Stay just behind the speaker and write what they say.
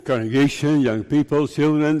Congregation, young people,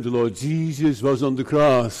 children, the Lord Jesus was on the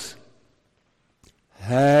cross,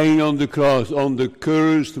 hanging on the cross, on the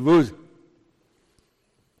cursed wood.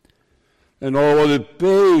 And all the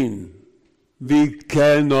pain, we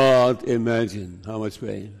cannot imagine how much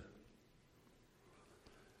pain.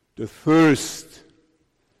 The first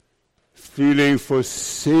feeling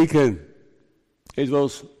forsaken, it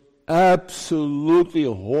was absolutely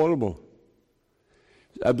horrible.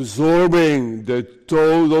 Absorbing the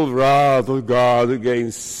total wrath of God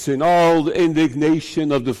against sin, all the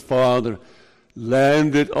indignation of the Father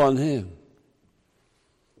landed on him.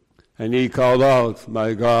 And he called out,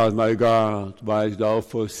 my God, why hast thou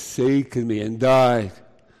forsaken me?" and died,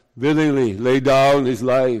 willingly laid down his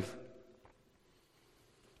life.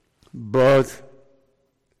 But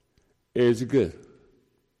it's good.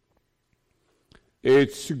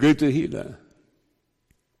 It's good to hear that.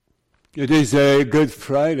 It is a Good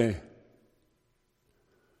Friday.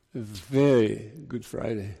 A very Good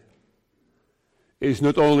Friday. It's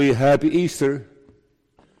not only Happy Easter,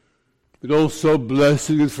 but also Blessed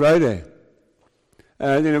Good Friday.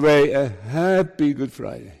 And in a way, a Happy Good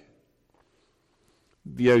Friday.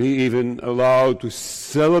 We are even allowed to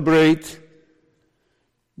celebrate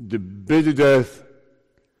the bitter death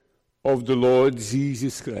of the Lord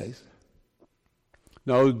Jesus Christ.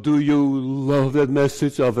 Now, do you love that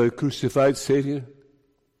message of a crucified Savior?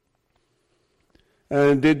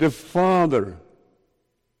 And did the Father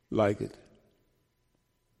like it?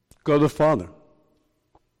 God the Father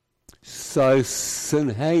saw his Son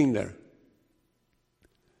hanging there.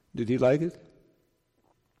 Did he like it?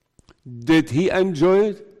 Did he enjoy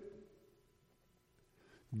it?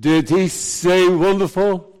 Did he say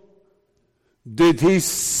wonderful? Did he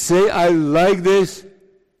say, I like this?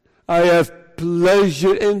 I have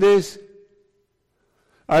pleasure in this?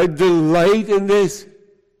 I delight in this?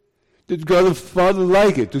 Did God the Father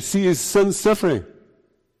like it, to see his Son suffering?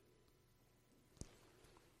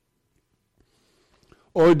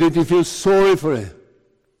 Or did he feel sorry for him?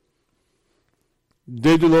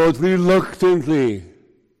 Did the Lord reluctantly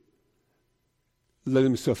let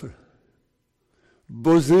him suffer?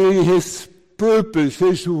 Was it his purpose,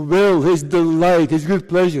 his will, his delight, his good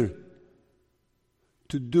pleasure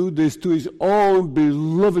to do this to his own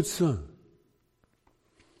beloved Son?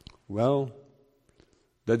 Well,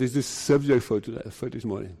 that is the subject for today, for this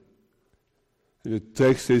morning. And the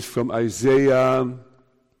text is from Isaiah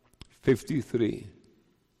 53,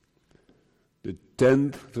 the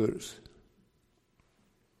 10th verse.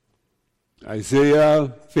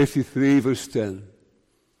 Isaiah 53, verse 10.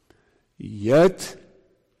 Yet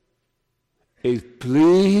it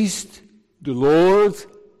pleased the Lord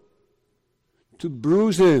to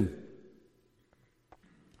bruise him.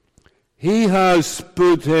 He has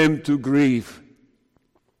put him to grief.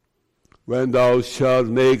 When thou shalt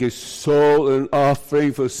make his soul an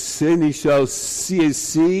offering for sin, he shall see his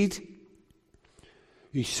seed.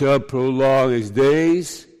 He shall prolong his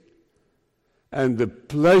days, and the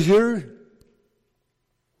pleasure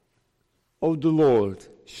of the Lord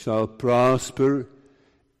shall prosper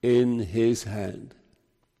in his hand.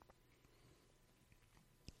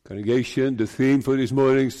 Congregation, the theme for this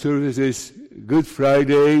morning's service is Good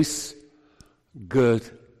Friday's good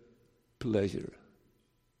pleasure.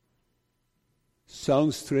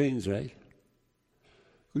 Sounds strange, right?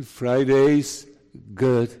 Good Friday's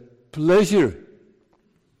good pleasure.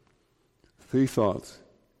 Three thoughts.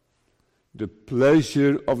 The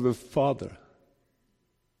pleasure of the Father.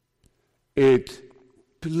 It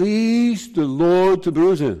pleased the Lord to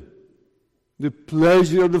bruise him. The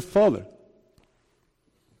pleasure of the Father.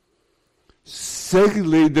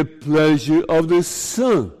 Secondly, the pleasure of the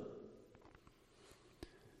Son.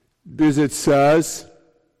 Because it says,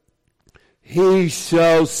 he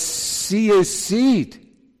shall see his seed.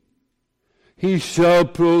 He shall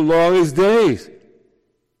prolong his days.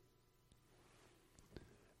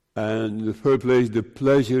 And in the third place, the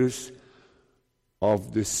pleasures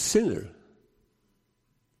of the sinner.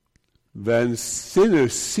 When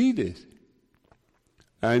sinners see this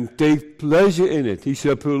and take pleasure in it, he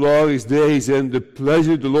shall prolong his days, and the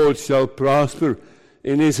pleasure of the Lord shall prosper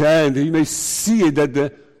in his hand. You may see it, that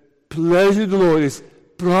the pleasure of the Lord is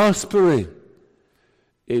prospering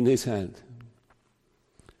in his hand.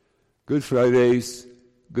 Good Friday's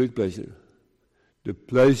good pleasure. The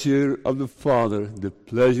pleasure of the Father, the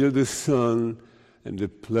pleasure of the Son, and the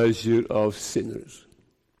pleasure of sinners.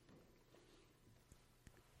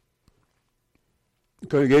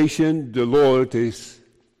 Congregation, the Lord is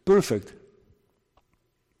perfect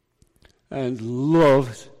and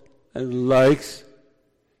loves and likes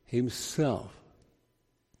himself.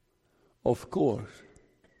 Of course.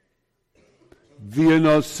 we are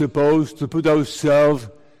not supposed to put ourselves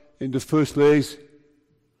in the first place.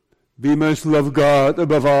 We must love God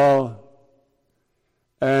above all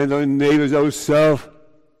and our neighbors ourselves.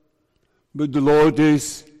 But the Lord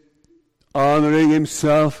is honoring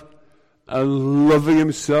himself and loving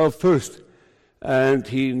himself first. And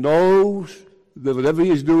he knows that whatever he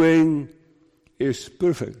is doing is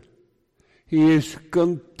perfect. He is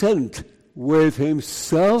content with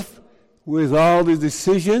himself, with all his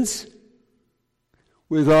decisions,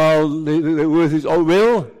 with his own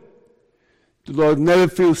will. The Lord never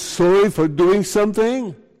feels sorry for doing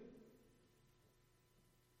something.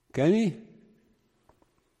 Can he?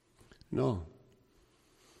 No.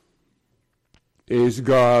 Is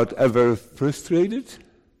God ever frustrated?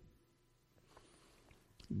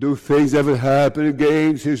 Do things ever happen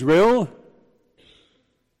against his will?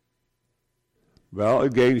 Well,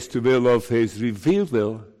 against the will of his revealed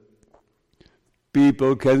will.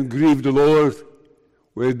 People can grieve the Lord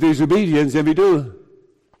with disobedience, and we do.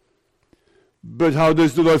 But how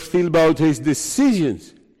does the Lord feel about his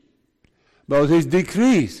decisions? About his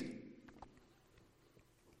decrees?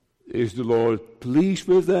 Is the Lord pleased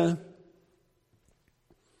with that?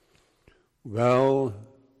 Well,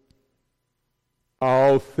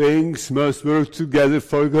 all things must work together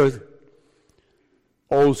for good,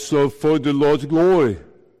 also for the Lord's glory.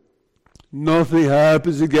 Nothing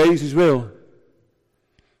happens against his will.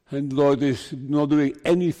 And the Lord is not doing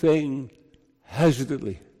anything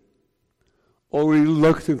hesitantly or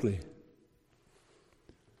reluctantly.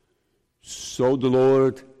 So the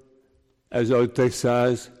Lord, as our text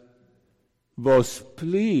says, was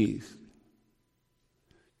pleased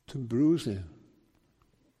to bruise him.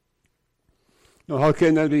 Now, how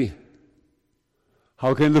can that be?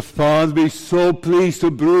 How can the Father be so pleased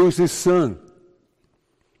to bruise his Son?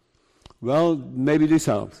 Well, maybe this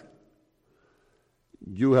helps.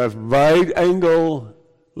 You have wide-angle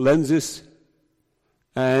lenses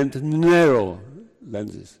and narrow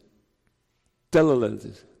lenses,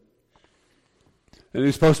 telelenses. And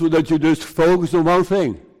it's possible that you just focus on one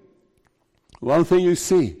thing you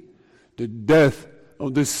see, the death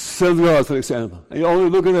of the Son of God, for example, and you only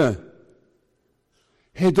look at that.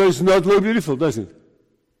 It does not look beautiful, does it?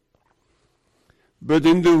 But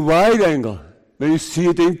in the wide angle, when you see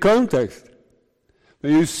it in context,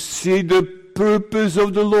 when you see the purpose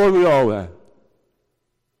of the Lord with all that,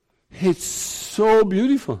 it's so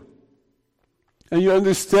beautiful. And you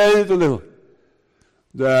understand it a little,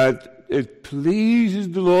 that it pleases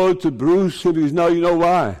the Lord to bruise him, because now you know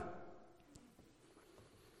why.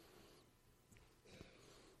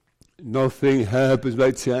 Nothing happens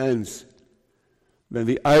by chance. When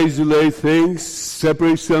we isolate things,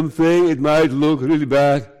 separate something, it might look really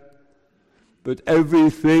bad, but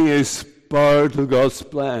everything is part of God's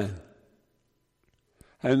plan.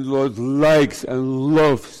 And the Lord likes and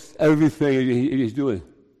loves everything he is doing.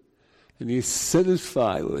 And he is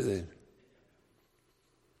satisfied with it.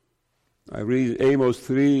 I read Amos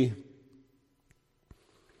 3.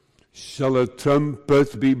 Shall a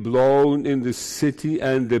trumpet be blown in the city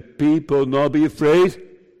and the people not be afraid?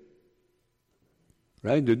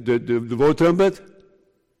 Right? The word trumpet?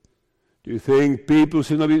 Do you think people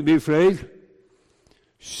should not be afraid?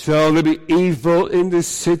 Shall there be evil in the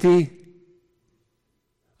city?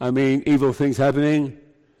 I mean, evil things happening.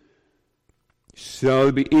 Shall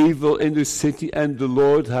there be evil in the city and the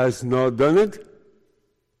Lord has not done it?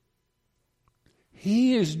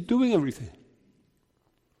 He is doing everything.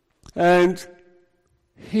 And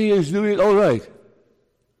he is doing it all right.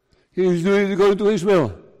 He is doing it according to his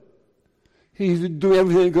will. He is doing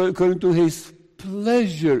everything according to his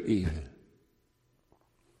pleasure even.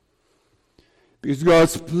 Because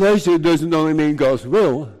God's pleasure doesn't only mean God's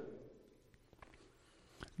will.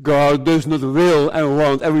 God does not will and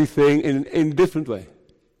want everything in an indifferent way,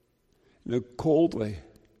 in a cold way.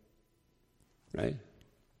 Right?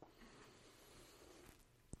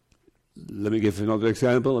 Let me give another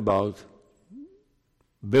example about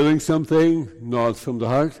building something not from the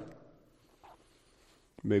heart.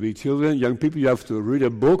 Maybe children, young people, you have to read a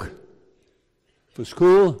book for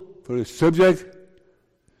school, for a subject.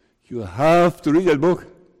 You have to read that book.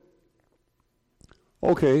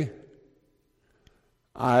 Okay.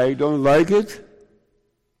 I don't like it.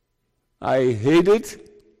 I hate it.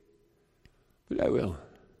 But I will.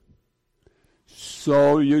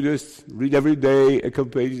 So you just read every day a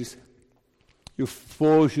couple pages. You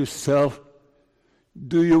force yourself.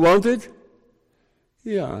 Do you want it?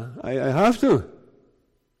 Yeah, I have to.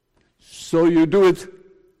 So you do it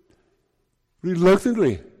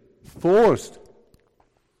reluctantly, forced.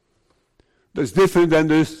 That's different than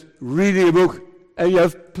just reading a book and you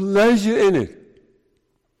have pleasure in it.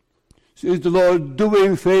 So is the Lord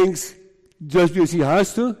doing things just because he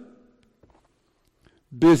has to?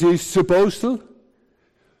 Because he's supposed to?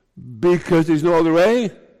 Because there's no other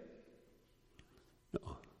way?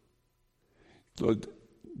 No. The Lord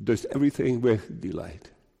does everything with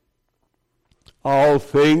delight. All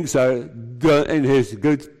things are done in his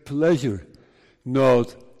good pleasure,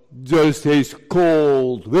 not just his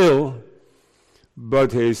cold will,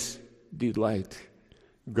 but his delight.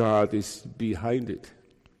 God is behind it.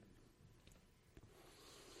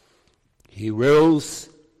 He wills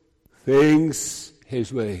things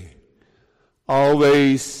his way,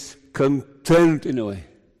 always content in a way.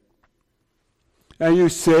 And you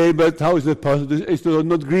say, but how is that possible? Is the Lord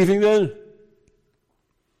not grieving then?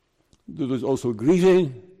 The Lord is also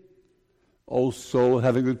grieving, also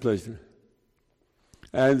having good pleasure.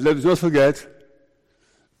 And let us not forget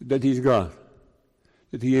that he is God,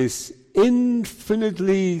 that he is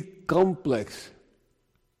infinitely complex,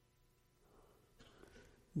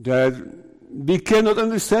 that we cannot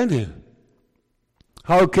understand him.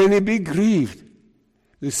 How can he be grieved?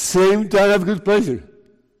 At the same time have good pleasure.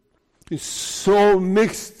 It's so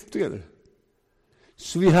mixed together.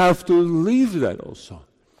 So we have to leave that also.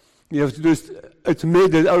 We have to just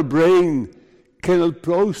admit that our brain cannot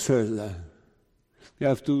process that. We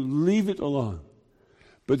have to leave it alone.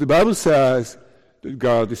 But the Bible says that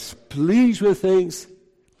God is pleased with things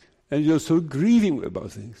and he's also grieving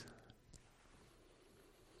about things.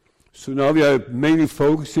 So now we are mainly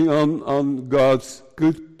focusing on God's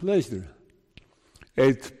good pleasure.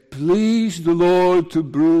 It pleased the Lord to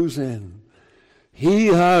bruise him. He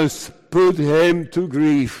has put him to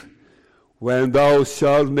grief. When thou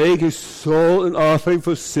shalt make his soul an offering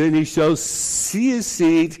for sin, he shall see his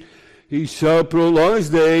seed, he shall prolong his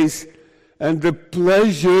days, and the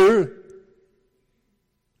pleasure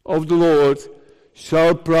of the Lord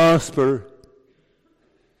shall prosper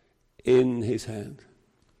in his hand.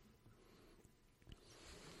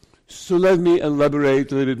 So let me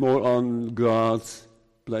elaborate a little bit more on God's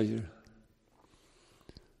pleasure.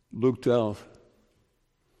 Luke 12.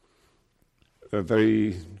 A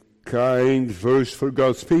very kind verse for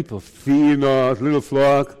God's people. Fear not, little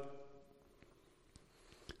flock,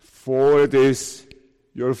 for it is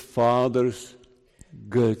your Father's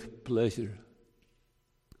good pleasure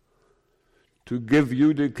to give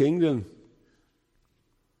you the kingdom.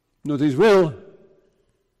 Not his will.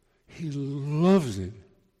 He loves it.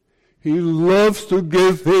 He loves to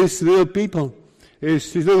give his little people,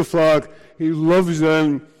 his little flock, he loves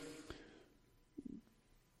them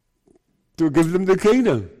to give them the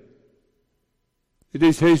kingdom. It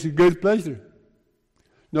is his good pleasure.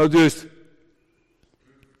 Not just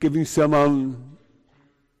giving someone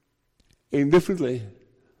indifferently,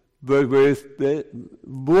 but with the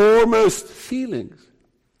warmest feelings.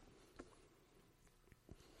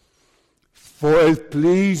 For it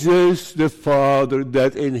pleases the Father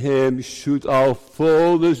that in him should our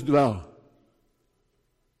fullness dwell.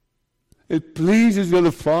 It pleases God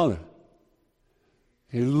the Father.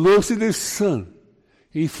 He looks at his Son.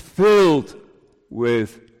 He's filled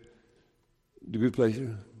with the good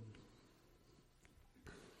pleasure.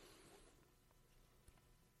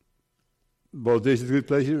 But this is good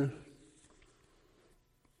pleasure.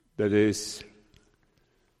 That is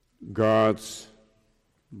God's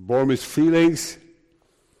warmest feelings.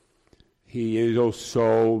 He is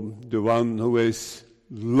also the one who is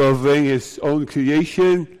loving his own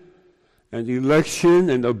creation and election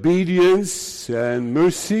and obedience and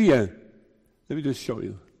mercy. And let me just show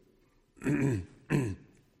you.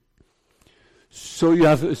 So you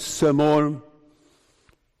have some more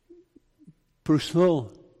personal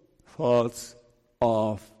thoughts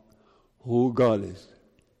of who God is.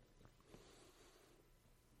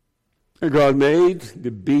 And God made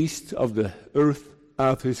the beast of the earth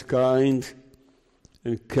after his kind,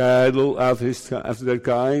 and cattle after that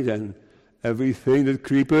kind, and everything that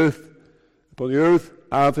creepeth upon the earth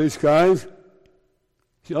after his kind.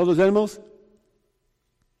 See all those animals?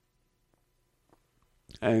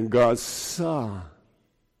 And God saw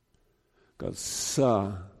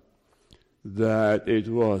that it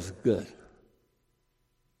was good.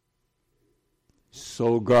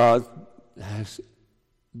 So God has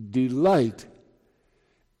delight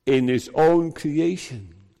in his own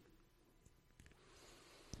creation.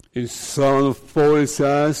 In Psalm 4 it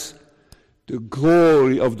says, the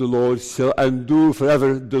glory of the Lord shall endure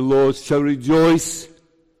forever. The Lord shall rejoice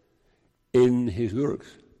in his works.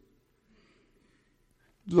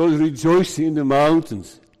 The Lord is rejoicing in the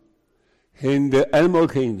mountains, in the animal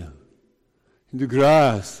kingdom, in the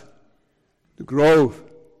grass, the grove.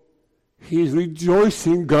 He is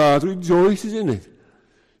rejoicing. God rejoices in it.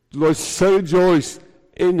 The Lord shall rejoice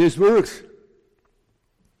in his works.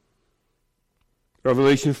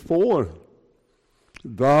 Revelation 4.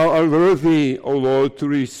 Thou art worthy, O Lord, to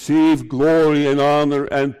receive glory and honor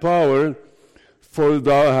and power, for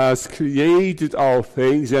thou hast created all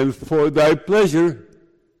things, and for thy pleasure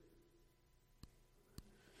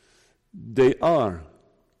they are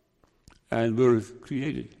and were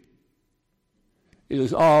created. It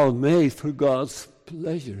is all made for God's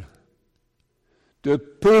pleasure. The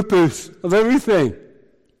purpose of everything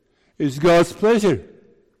is God's pleasure.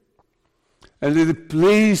 And it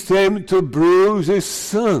pleased him to bruise his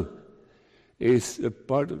son is a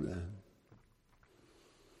part of that.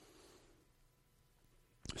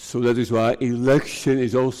 So that is why election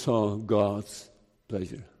is also God's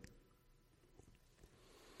pleasure.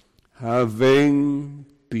 Having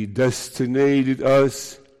predestinated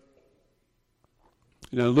us.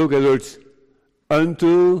 Now look at words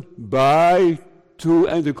unto, by, to,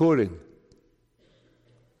 and according.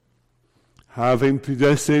 Having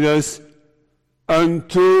predestinated us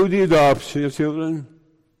unto the adoption of children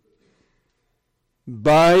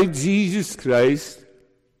by Jesus Christ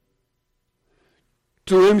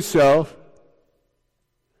to himself.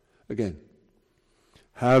 Again,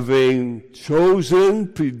 having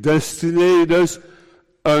chosen, predestinated us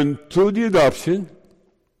unto the adoption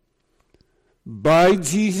by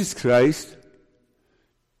Jesus Christ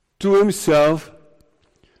to himself,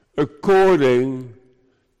 according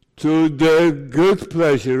to the good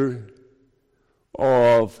pleasure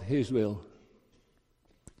of his will.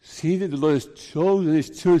 See that the Lord has chosen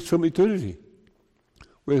his church from eternity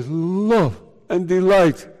with love and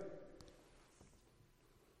delight.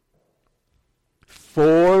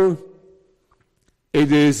 For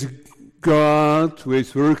it is God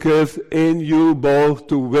which worketh in you both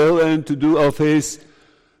to will and to do of his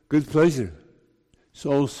good pleasure.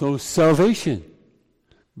 So also salvation,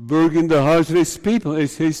 work in the hearts of his people,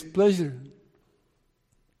 is his pleasure.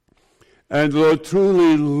 And the Lord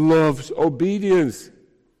truly loves obedience.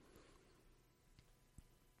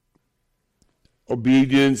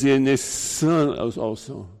 Obedience in his Son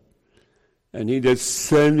also. And he that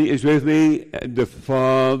sent me is with me, and the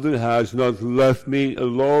Father has not left me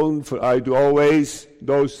alone, for I do always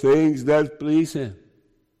those things that please him.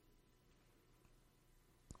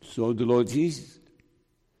 So the Lord Jesus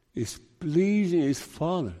is pleasing his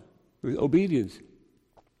Father with obedience.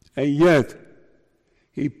 And yet,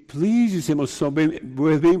 he pleases him also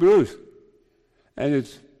with being bruised. And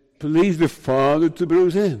it pleased the Father to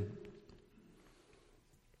bruise him.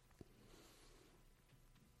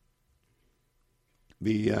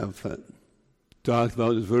 We have talked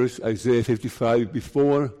about the verse, Isaiah 55,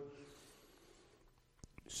 before.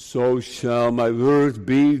 So shall my word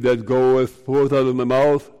be that goeth forth out of my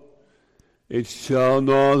mouth. It shall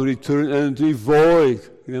not return unto me void.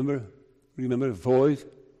 Remember, void.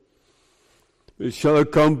 It shall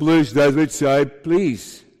accomplish that which I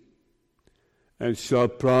please, and shall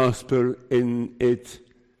prosper in it,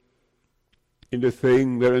 in the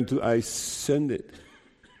thing whereunto I send it.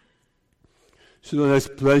 So that has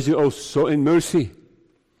pleasure also in mercy.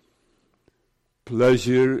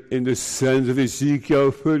 Pleasure in the sense of Ezekiel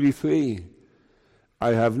 33. I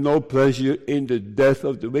have no pleasure in the death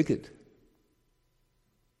of the wicked.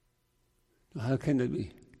 How can that be?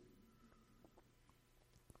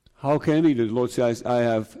 How can it be that the Lord says, I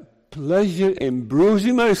have pleasure in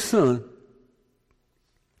bruising my son,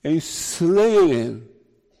 in slaying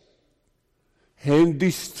him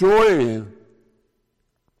destroying him,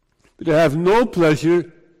 but I have no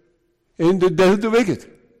pleasure in the death of the wicked?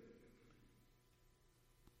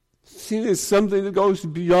 See, it's something that goes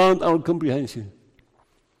beyond our comprehension.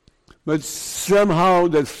 But somehow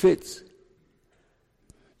that fits.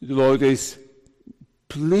 The Lord is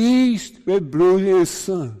pleased with bruising his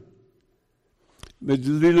son. But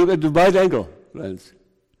we look at the wide angle lens,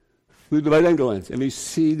 through the wide angle lens, and we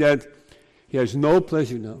see that he has no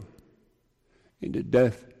pleasure now in the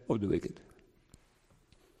death of the wicked.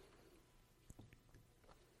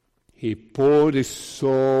 He poured his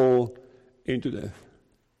soul into death.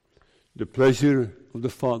 The pleasure of the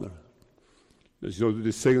Father. Let's go to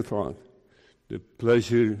the second thought. The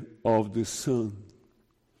pleasure of the Son.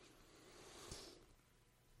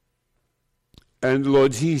 And the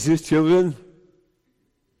Lord Jesus, children,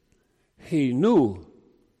 he knew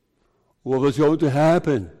what was going to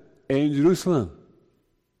happen in Jerusalem.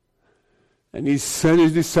 And he sent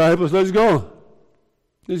his disciples, let's go.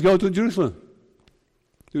 Let's go to Jerusalem,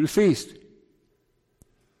 to the feast.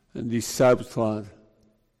 And the disciples thought,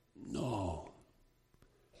 no,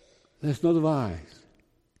 that's not wise.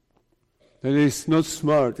 That is not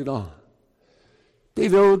smart at all. They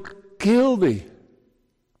will kill me.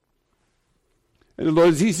 And the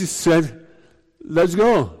Lord Jesus said, let's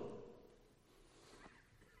go.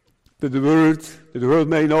 That the world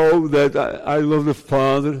may know that I love the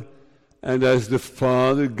Father, and as the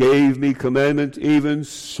Father gave me commandment, even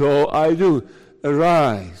so I do.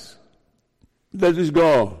 Arise, let us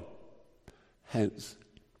go. Hence.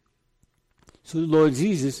 So the Lord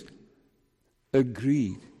Jesus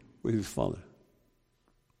agreed with his Father.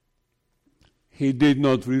 He did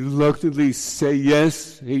not reluctantly say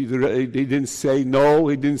yes. He didn't say no.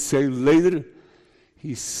 He didn't say later.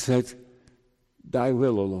 He said, thy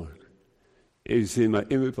will, O Lord, is in my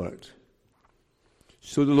inward part.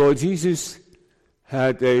 So the Lord Jesus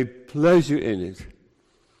had a pleasure in it,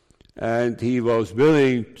 and he was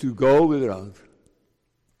willing to go without.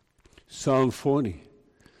 Psalm 40.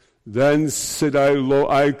 Then said I, lo,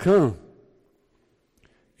 I come.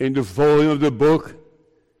 In the volume of the book,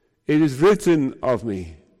 it is written of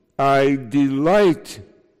me, I delight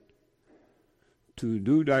to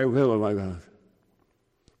do thy will, O my God.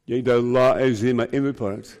 Yea, thy law is in my inward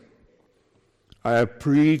part. I have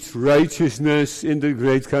preached righteousness in the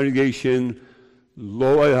great congregation.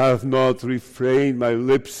 Lo, I have not refrained my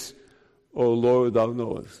lips, O Lord, thou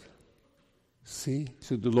knowest. See,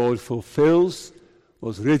 so the Lord fulfills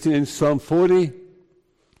what's written in Psalm 40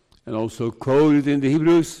 and also quoted in the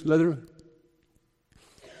Hebrews letter,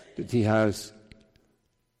 that he has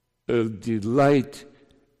a delight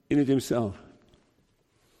in it himself.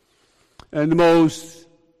 And the most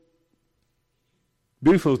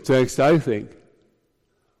beautiful text, I think,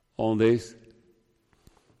 on this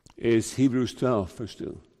is Hebrews 12, verse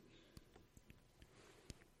 2.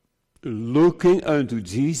 Looking unto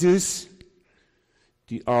Jesus,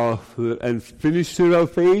 the author and finisher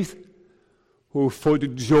of faith, who for the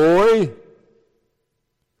joy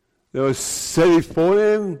that was set before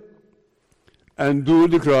him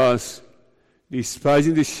endured the cross,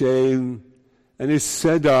 despising the shame, and is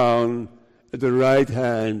set down at the right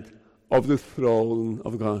hand of the throne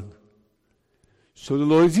of God. So the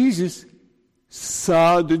Lord Jesus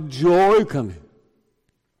saw the joy coming.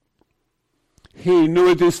 He knew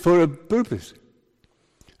it is for a purpose,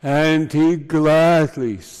 and he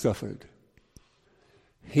gladly suffered.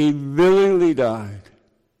 He willingly died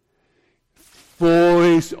for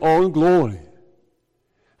his own glory,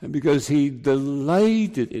 and because he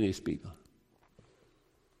delighted in his people,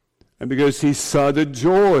 and because he saw the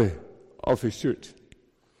joy of his church.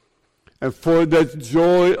 And for that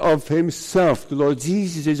joy of himself, the Lord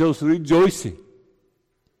Jesus is also rejoicing.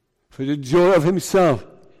 For the joy of himself,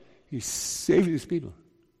 he saved his people.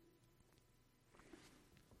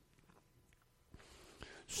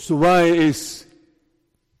 So why is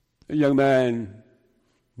a young man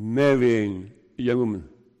marrying a young woman?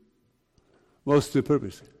 What's the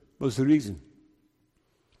purpose? What's the reason?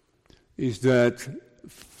 Is that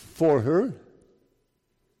for her?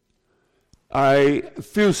 I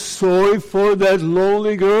feel sorry for that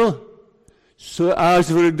lonely girl, so I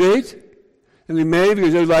asked for a date, and we married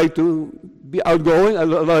because I like to be outgoing, I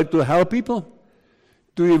like to help people.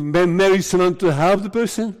 Do you marry someone to help the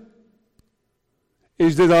person?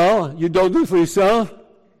 Is that all? You don't do it for yourself?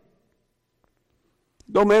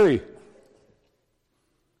 Don't marry.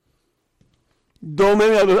 Don't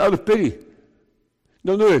marry out of pity.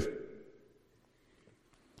 Don't do it.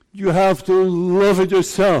 You have to love it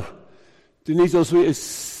yourself. There needs also a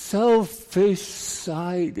selfish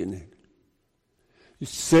side in it. You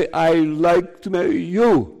say, I like to marry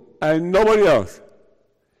you and nobody else.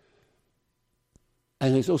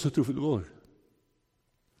 And it's also true for the Lord.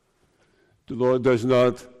 The Lord does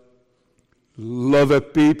not love a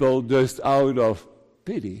people just out of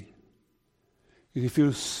pity. He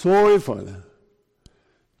feels sorry for them.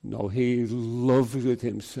 No, he loves it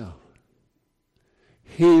himself.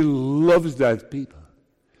 He loves that people.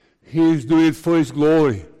 He's doing it for his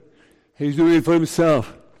glory. He's doing it for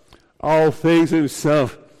himself. All things for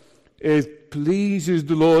himself. It pleases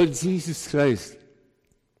the Lord Jesus Christ.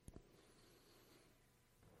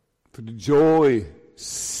 For the joy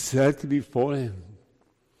set before him.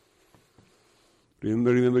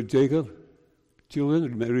 Remember Jacob?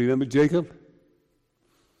 Children, remember Jacob?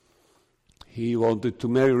 He wanted to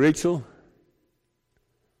marry Rachel,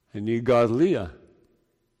 and he got Leah.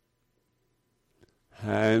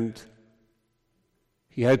 And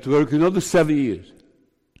he had to work another 7 years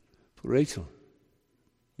for Rachel.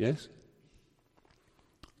 Yes?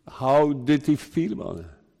 How did he feel about it?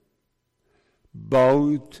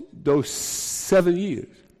 About those 7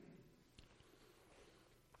 years.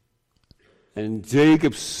 And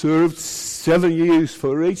Jacob served 7 years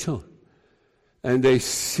for Rachel. And they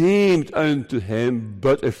seemed unto him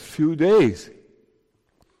but a few days.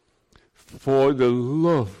 For the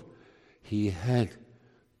love he had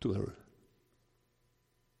to her.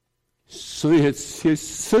 So he had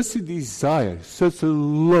such a desire, such a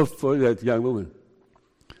love for that young woman,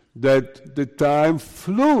 that the time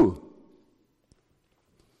flew.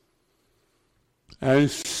 And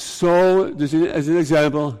so, this is, as an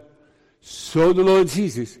example, so the Lord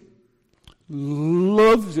Jesus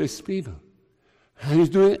loves his people, and he's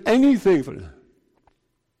doing anything for them.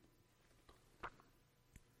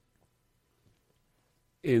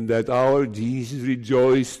 In that hour, Jesus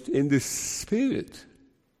rejoiced in the Spirit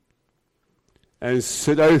and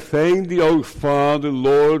said, I thank thee, O Father,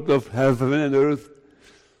 Lord of heaven and earth,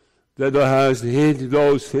 that thou hast hid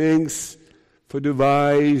those things for the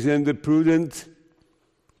wise and the prudent,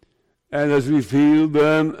 and hast revealed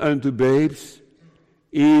them unto babes.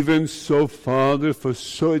 Even so, Father, for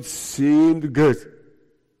so it seemed good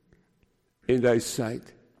in thy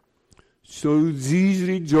sight. So Jesus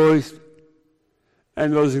rejoiced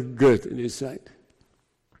and was good in his sight.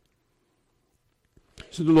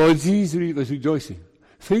 So the Lord Jesus was rejoicing.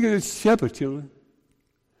 Think of the shepherd, children.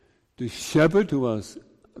 The shepherd who was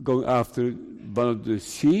going after one of the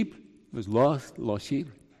sheep, was lost sheep.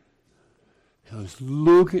 He was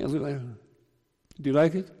looking everywhere. Did you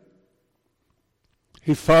like it?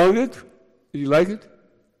 He found it. Did you like it?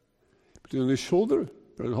 Put it on his shoulder,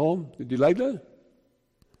 brought it home. Did you like that?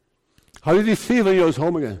 How did he feel when he was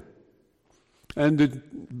home again? And the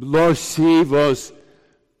lost sheep was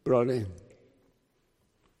brought in.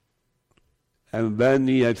 And when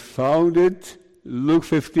he had found it, Luke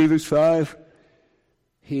 15, verse 5,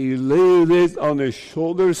 he laid it on his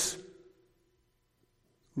shoulders,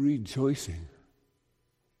 rejoicing.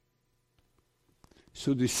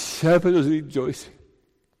 So the shepherd was rejoicing.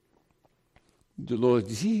 The Lord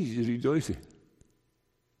Jesus is rejoicing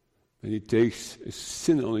when he takes a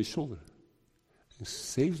sinner on his shoulder and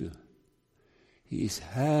saves him. He is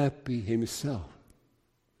happy himself.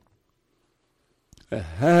 A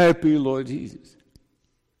happy Lord Jesus,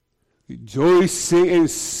 rejoicing in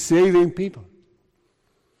saving people.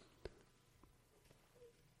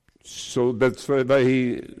 So that's why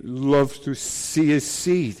he loves to see his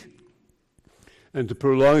seed and to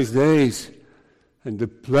prolong his days, and the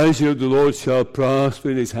pleasure of the Lord shall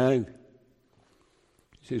prosper in his hand.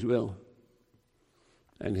 It's his will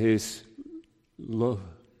and his love.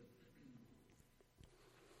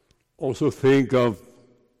 Also think of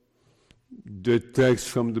the text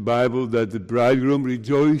from the Bible that the bridegroom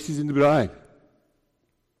rejoices in the bride.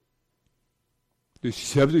 The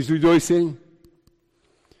shepherd is rejoicing.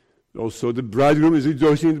 Also the bridegroom is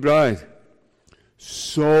rejoicing in the bride.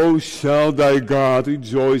 So shall thy God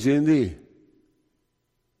rejoice in thee.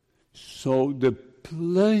 So the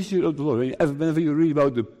pleasure of the Lord, whenever you read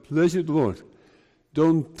about the pleasure of the Lord,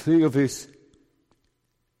 don't think of his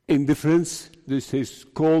indifference, his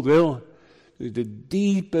cold will. The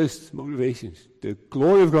deepest motivations, the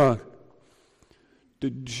glory of God,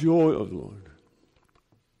 the joy of the Lord.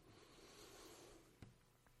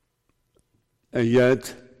 And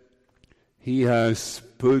yet, he has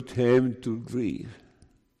put him to grief.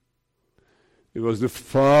 It was the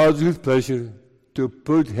Father's pleasure to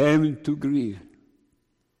put him to grief,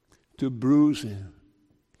 to bruise him,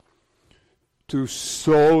 to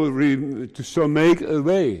so make a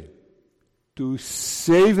way, to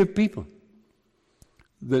save a people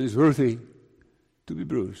that is worthy to be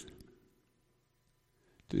bruised,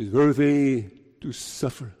 that is worthy to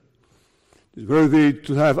suffer, that is worthy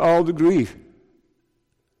to have all the grief.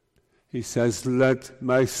 He says, let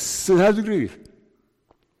my son have the grief.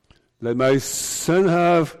 Let my son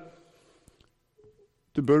have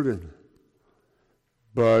the burden.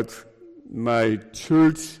 But my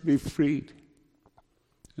church be freed.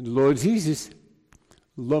 And the Lord Jesus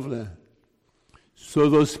loved that. So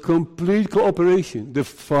there was complete cooperation. The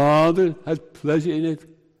Father had pleasure in it.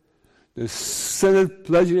 The Son had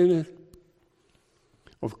pleasure in it.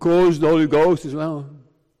 Of course, the Holy Ghost as well.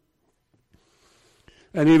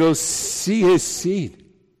 And he will see his seed.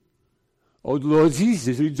 Oh, the Lord Jesus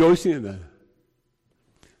is rejoicing in that.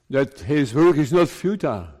 That his work is not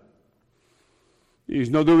futile. He's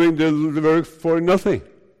not doing the work for nothing.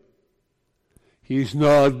 He's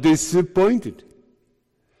not disappointed.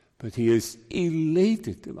 But he is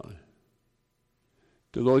elated about it.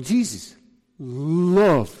 The Lord Jesus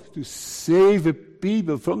loved to save the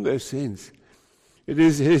people from their sins. It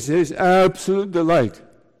is his absolute delight.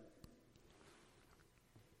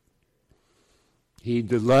 He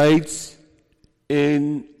delights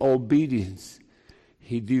in obedience.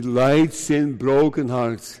 He delights in broken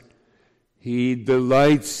hearts. He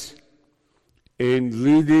delights in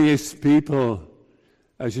leading his people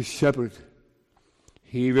as a shepherd.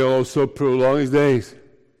 He will also prolong his days.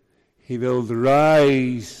 He will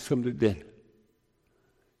rise from the dead.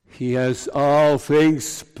 He has all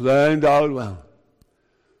things planned out well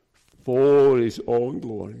for his own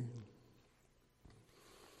glory.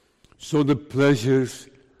 So the pleasures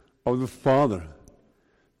of the Father,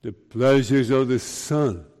 the pleasures of the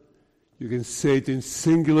Son, you can say it in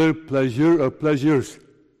singular, pleasure or pleasures.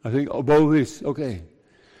 I think both is okay.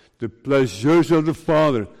 The pleasures of the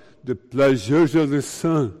Father, the pleasures of the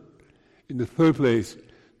Son. In the third place,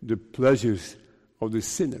 the pleasures of the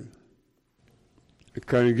sinner. The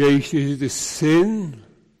congregation is the sin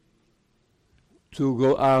to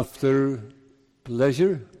go after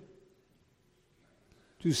pleasure.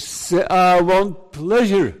 To say, I want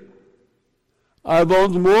pleasure. I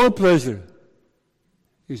want more pleasure.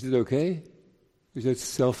 Is it okay? Is that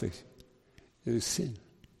selfish? It is sin.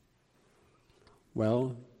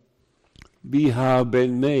 Well, we have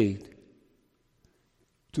been made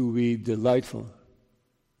to be delightful.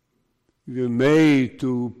 We were made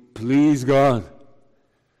to please God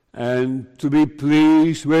and to be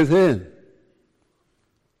pleased with Him.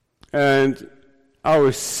 And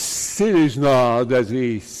our sin is not that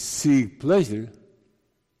we seek pleasure.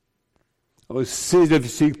 Our sin is that we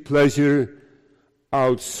seek pleasure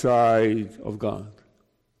outside of God,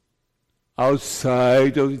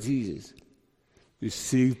 outside of Jesus. We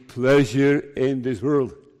seek pleasure in this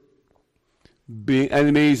world, being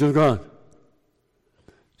enemies of God.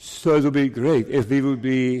 So it would be great if we would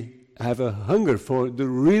have a hunger for the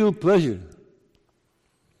real pleasure.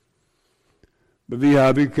 But we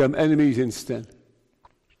have become enemies instead.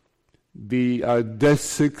 We are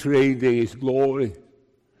desecrating His glory.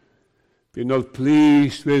 We are not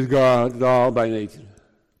pleased with God at all by nature.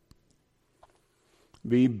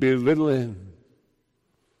 We belittle Him.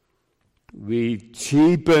 We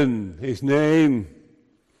cheapen His name.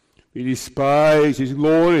 We despise His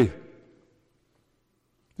glory.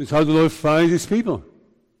 That's how the Lord finds His people.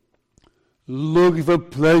 Looking for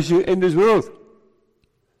pleasure in this world.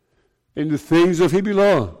 In the things of His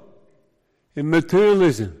law. In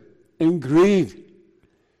materialism. In greed.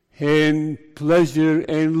 In pleasure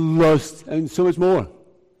and lust and so much more.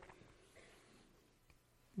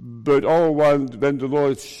 But all when the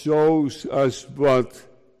Lord shows us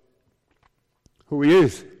who He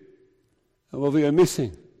is and what we are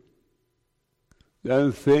missing,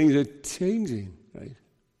 then things are changing, right?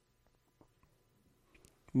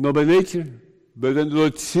 Not by nature, but when the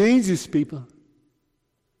Lord changes people,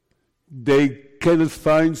 they cannot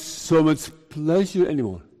find so much pleasure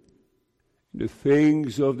anymore in the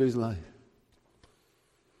things of this life.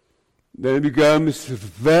 Then it becomes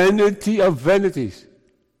vanity of vanities.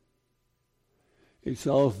 It's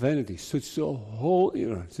all vanity, such a hole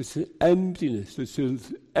here, such an emptiness, such an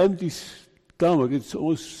empty stomach, it's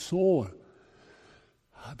almost sore.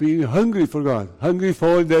 Being hungry for God, hungry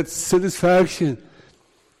for that satisfaction,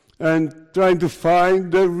 and trying to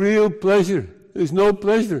find the real pleasure. There's no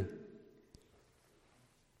pleasure.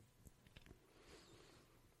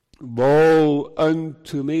 Woe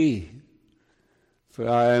unto me, for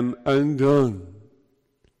I am undone,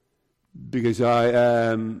 because I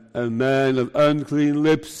am a man of unclean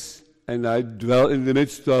lips, and I dwell in the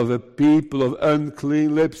midst of a people of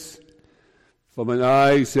unclean lips. For mine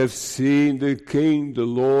eyes have seen the King, the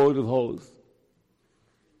Lord of hosts.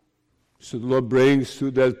 So the Lord brings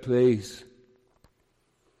to that place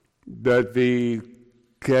that we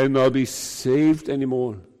cannot be saved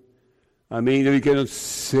anymore. I mean, that we cannot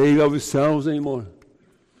save ourselves anymore.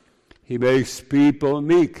 He makes people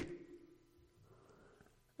meek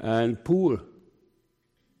and poor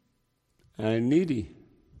and needy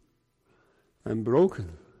and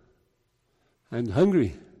broken and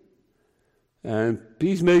hungry and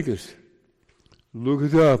peacemakers. Look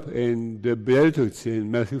it up in the Beatitudes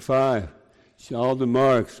in Matthew 5. See all the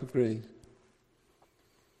marks of grace.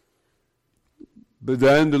 But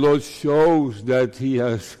then the Lord shows that He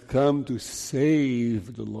has come to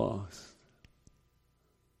save the lost.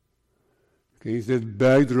 Against that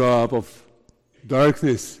backdrop of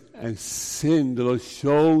darkness and sin, the Lord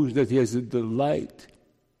shows that He has a delight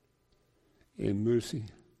in mercy.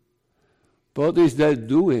 What is that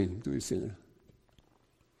doing to the sinner?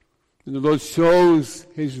 And the Lord shows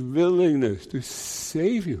His willingness to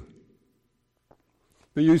save you.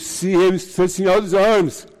 When you see Him stretching out His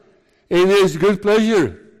arms in His good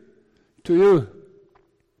pleasure to you.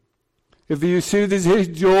 If you see it as His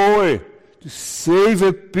joy to save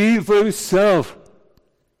a people for Himself,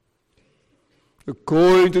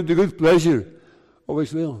 according to the good pleasure of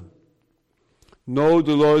His will. No,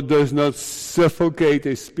 the Lord does not suffocate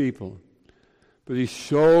His people, but He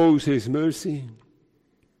shows His mercy.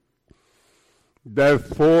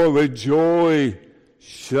 Therefore, with joy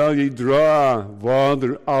shall ye draw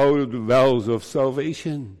water out of the wells of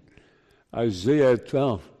salvation. Isaiah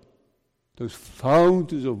 12. Those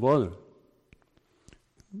fountains of water.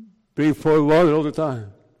 Bring forth water all the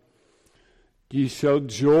time. Ye shall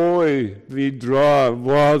joy when ye draw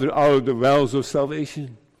water out of the wells of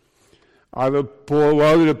salvation. I will pour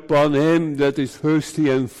water upon him that is thirsty,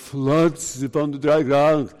 and floods upon the dry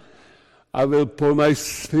ground. I will pour my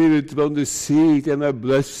spirit upon the seed, and my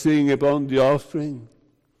blessing upon the offspring.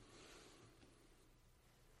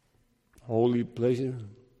 Holy pleasure.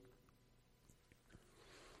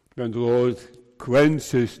 When the Lord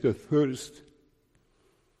quenches the thirst,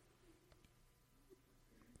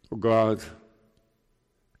 oh, God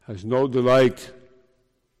has no delight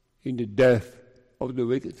in the death of the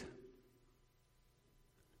wicked.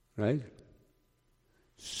 Right?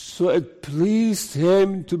 So it pleased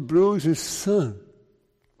him to bruise his son.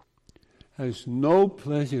 Has no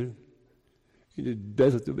pleasure in the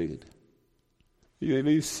death of the wicked.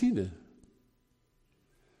 You see that?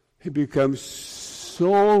 He becomes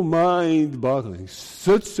so mind-boggling,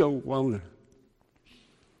 such a wonder,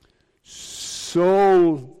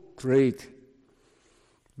 so great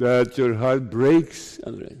that your heart breaks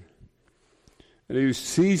under it. And you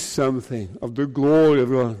see something of the glory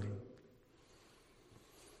of God.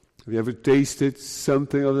 Have you ever tasted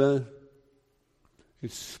something of that?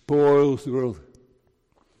 It spoils the world.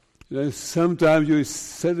 And then sometimes you're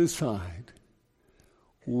satisfied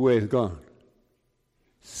with God,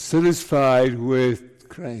 satisfied with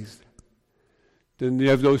Christ. Then you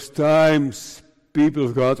have those times, people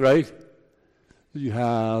of God, right? You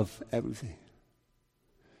have everything.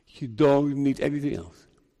 You don't need anything else.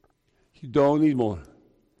 You don't need more.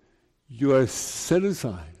 You are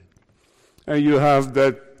satisfied. And you have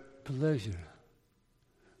that pleasure,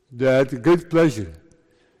 that good pleasure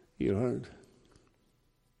in your heart.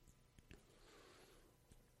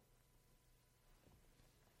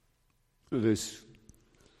 There's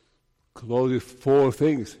closely 4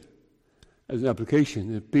 things as an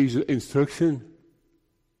application: a piece of instruction,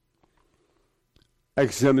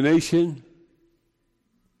 examination,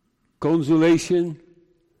 consolation,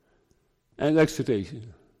 and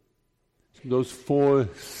exhortation. So those 4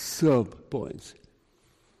 sub-points.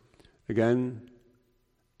 Again,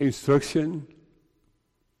 instruction,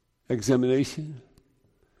 examination,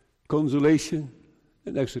 consolation,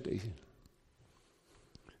 and exhortation.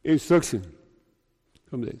 Instruction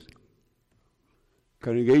from this.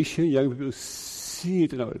 Congregation, young people, see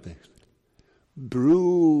it in our text.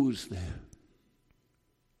 Bruise them.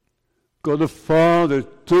 God the Father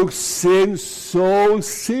took sin so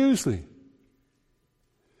seriously.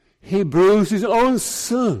 He bruised his own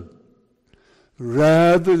son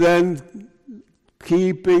rather than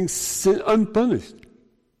keeping sin unpunished.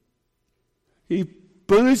 He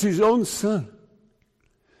punished his own son.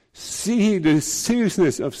 See the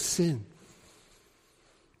seriousness of sin,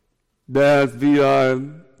 that we are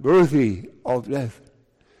worthy of death.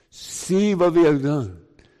 See what we have done.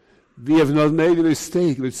 We have not made a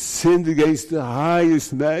mistake, but sinned against the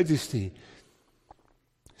highest majesty.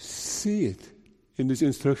 See it in this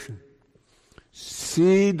instruction.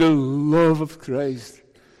 See the love of Christ.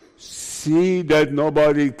 See that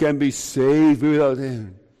nobody can be saved without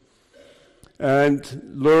him. And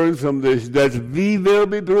learn from this that we will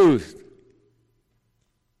be bruised.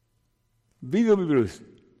 We will be bruised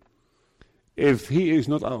if he is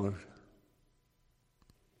not ours.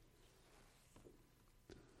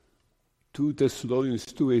 2 Thessalonians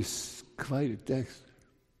 2 is quite a text.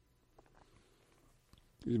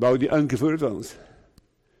 It's about the unconverted ones.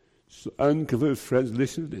 So unconverted friends,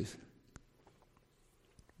 listen to this.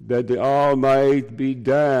 That they all might be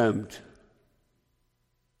damned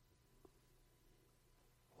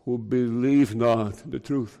who believe not the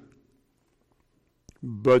truth,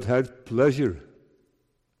 but had pleasure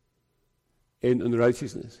in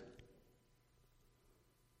unrighteousness.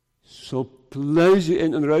 So pleasure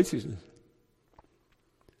in unrighteousness.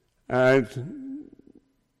 And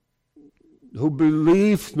who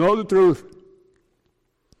believed not the truth,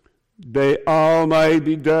 they all might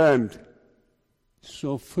be damned.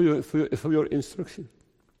 So for your instruction,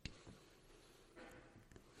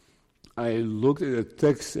 I looked at the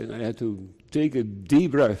text and I had to take a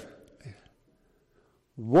deep breath.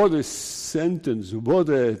 What a sentence, what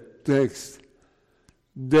a text.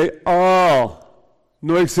 They all,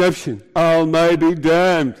 no exception, all might be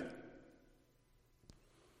damned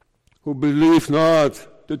who believe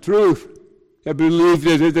not the truth. They believed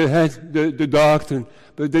that they had the doctrine,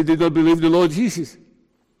 but they did not believe the Lord Jesus.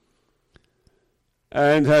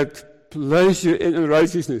 And had pleasure in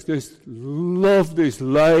unrighteousness. They loved this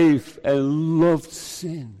life and loved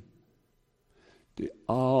sin. They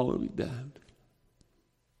all will be damned.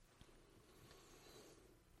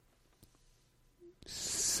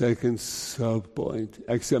 Second sub-point,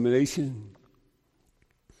 examination.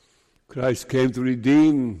 Christ came to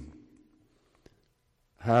redeem.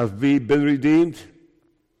 Have we been redeemed?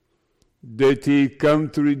 Did he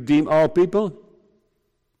come to redeem all people?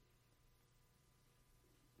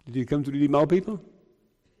 Did he come to redeem all people?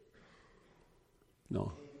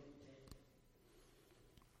 No.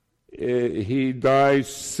 He died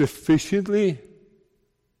sufficiently,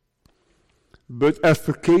 but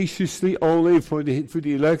efficaciously only for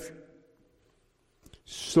the elect.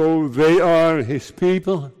 So they are his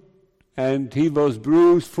people, and he was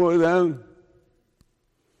bruised for them.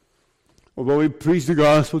 Although we preach the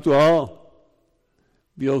gospel to all,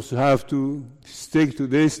 we also have to stick to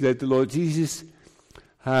this, that the Lord Jesus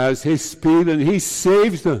has his people and he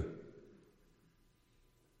saves them.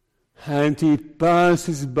 And he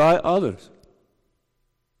passes by others.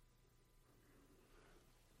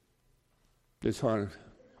 That's hard.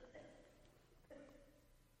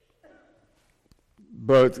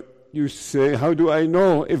 But you say, how do I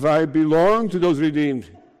know if I belong to those redeemed?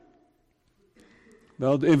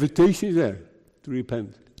 Well, the invitation is there to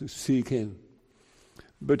repent, to seek him.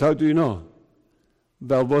 But how do you know?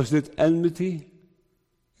 Well, was that enmity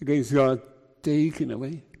against God taken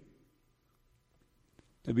away?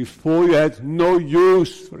 And before you had no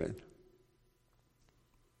use for it.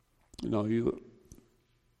 You know, you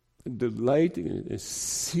delighting in it and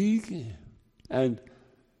seeking it. And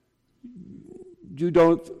you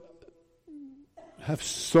don't have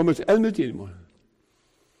so much enmity anymore.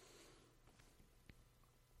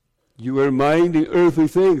 You are minding earthly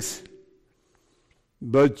things,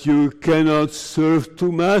 but you cannot serve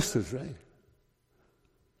two masters, right?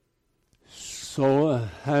 So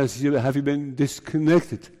have you been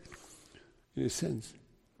disconnected, in a sense,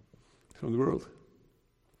 from the world?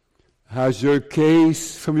 Has your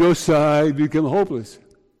case from your side become hopeless?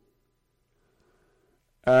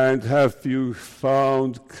 And have you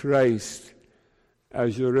found Christ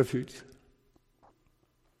as your refuge?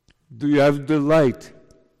 Do you have delight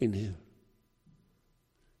in him?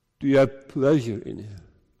 Do you have pleasure in him?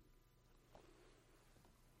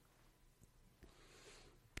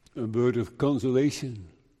 A word of consolation,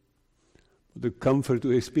 the comfort to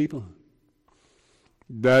his people,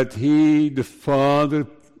 that he, the Father,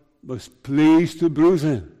 was pleased to bruise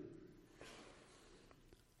him.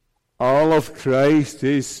 All of Christ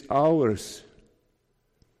is ours,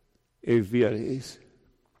 if we are his.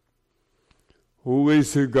 Who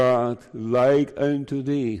is a God like unto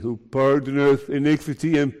thee, who pardoneth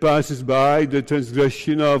iniquity and passes by the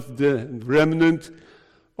transgression of the remnant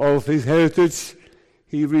of his heritage?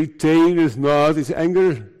 He retaineth not his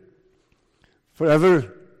anger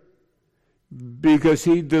forever, because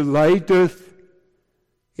he delighteth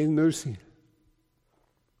in mercy.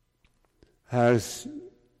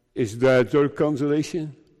 Is that your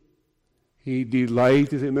consolation? He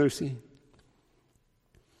delighteth in mercy.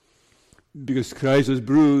 Because Christ was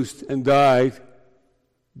bruised and died,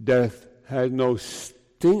 death had no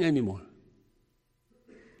sting anymore.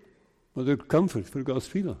 What a comfort for God's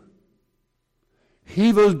people.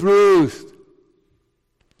 He was bruised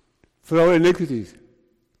for our iniquities.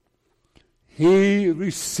 He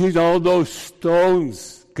received all those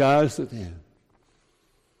stones cast at him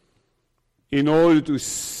in order to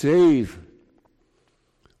save.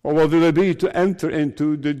 Or what will it be to enter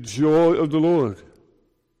into the joy of the Lord?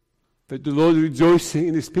 That the Lord is rejoicing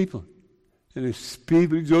in his people, and his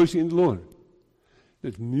people rejoicing in the Lord.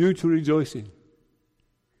 That mutual rejoicing.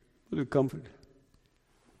 What a comfort.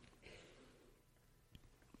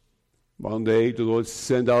 One day the Lord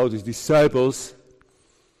sent out his disciples,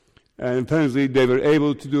 and apparently they were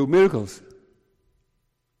able to do miracles.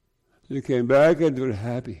 They came back and they were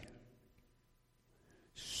happy.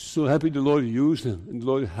 So happy the Lord used them, and the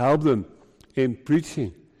Lord helped them in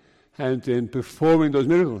preaching and in performing those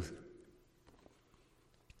miracles.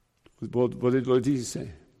 What did Lord Jesus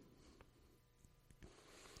say?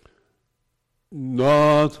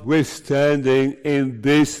 Notwithstanding, in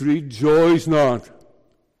this rejoice not.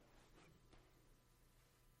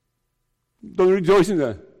 Don't rejoice in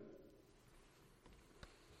that.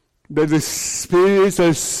 That the spirits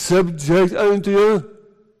are subject unto you.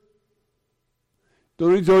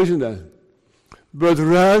 Don't rejoice in that. But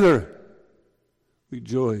rather,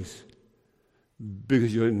 rejoice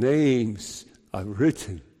because your names are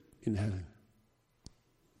written in heaven.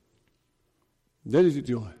 That is the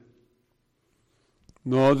joy.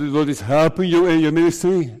 No, the Lord is helping you in your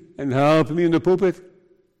ministry and helping me in the pulpit.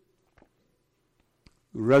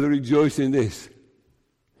 Rather rejoice in this.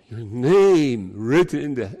 Your name written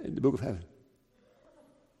in the book of heaven.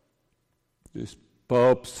 This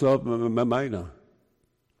pops up in my mind now.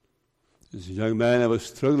 As a young man, I was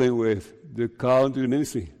struggling with the call to the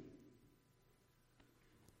ministry.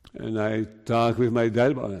 And I talked with my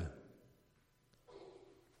dad about it.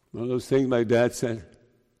 One of those things my dad said,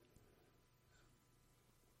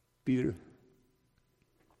 Peter,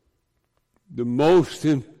 the most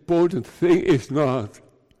important thing is not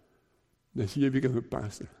that you become a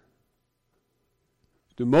pastor.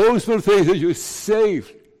 The most important thing is that you're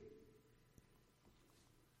saved.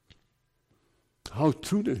 How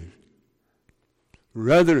true that is.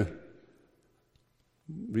 Rather,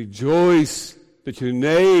 rejoice that your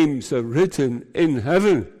names are written in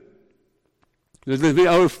heaven. That will be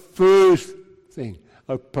our first thing,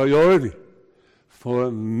 our priority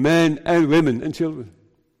for men and women and children.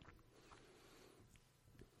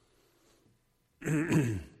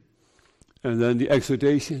 And then the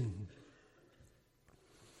exhortation.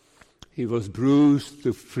 He was bruised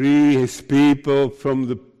to free his people from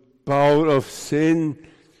the power of sin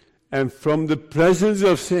and from the presence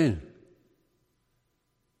of sin.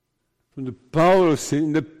 From the power of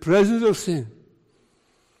sin, the presence of sin.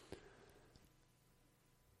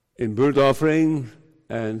 In burnt offering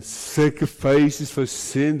and sacrifices for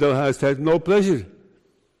sin, thou hast had no pleasure.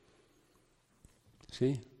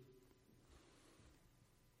 See?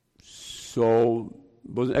 So,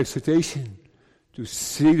 it was an exhortation to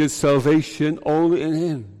seek the salvation only in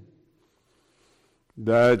Him,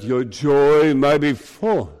 that your joy might be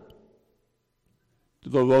full. The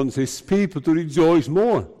Lord wants His people to rejoice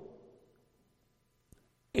more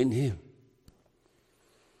in Him.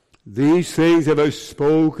 These things have I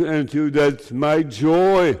spoken unto you, that my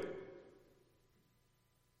joy,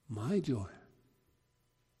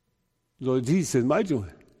 Lord Jesus said, my joy,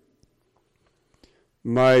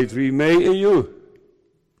 might remain in you,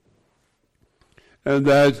 and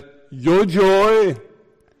that your joy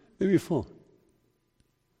may be full.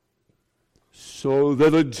 So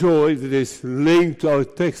that a joy that is linked to our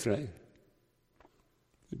text, right?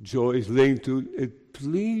 The joy is linked to it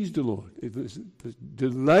pleased the Lord. It was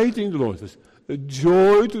delighting the Lord. It was a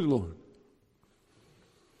joy to the Lord.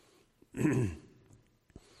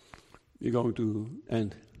 We're going to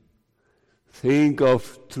end. Think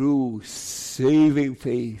of true saving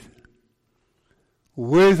faith.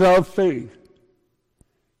 Without faith,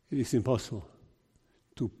 it is impossible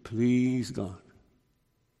to please God.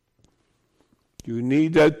 You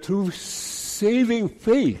need that true saving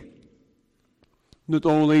faith. Not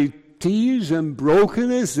only tears and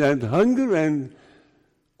brokenness and hunger and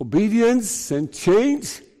obedience and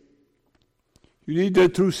change. You need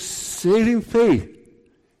that true saving faith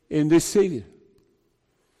in this Savior.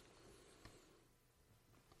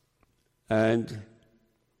 And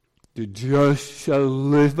the just shall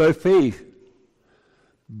live by faith.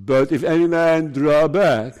 But if any man draw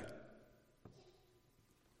back,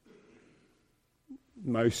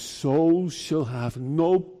 my soul shall have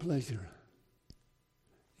no pleasure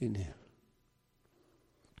in him.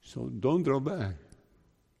 So don't draw back.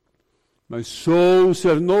 My soul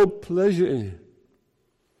shall have no pleasure in him.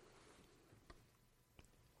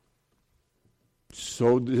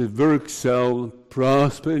 So the work shall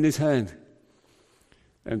prosper in his hand.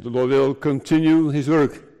 And the Lord will continue his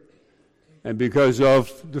work. And because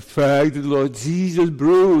of the fact that the Lord Jesus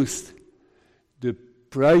bruised, the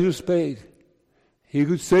price was paid. He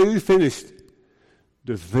could say it is finished.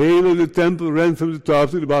 The veil of the temple ran from the top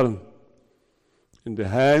to the bottom. And the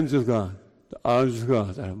hands of God, the arms of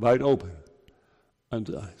God are wide open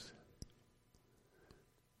unto us.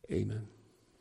 Amen.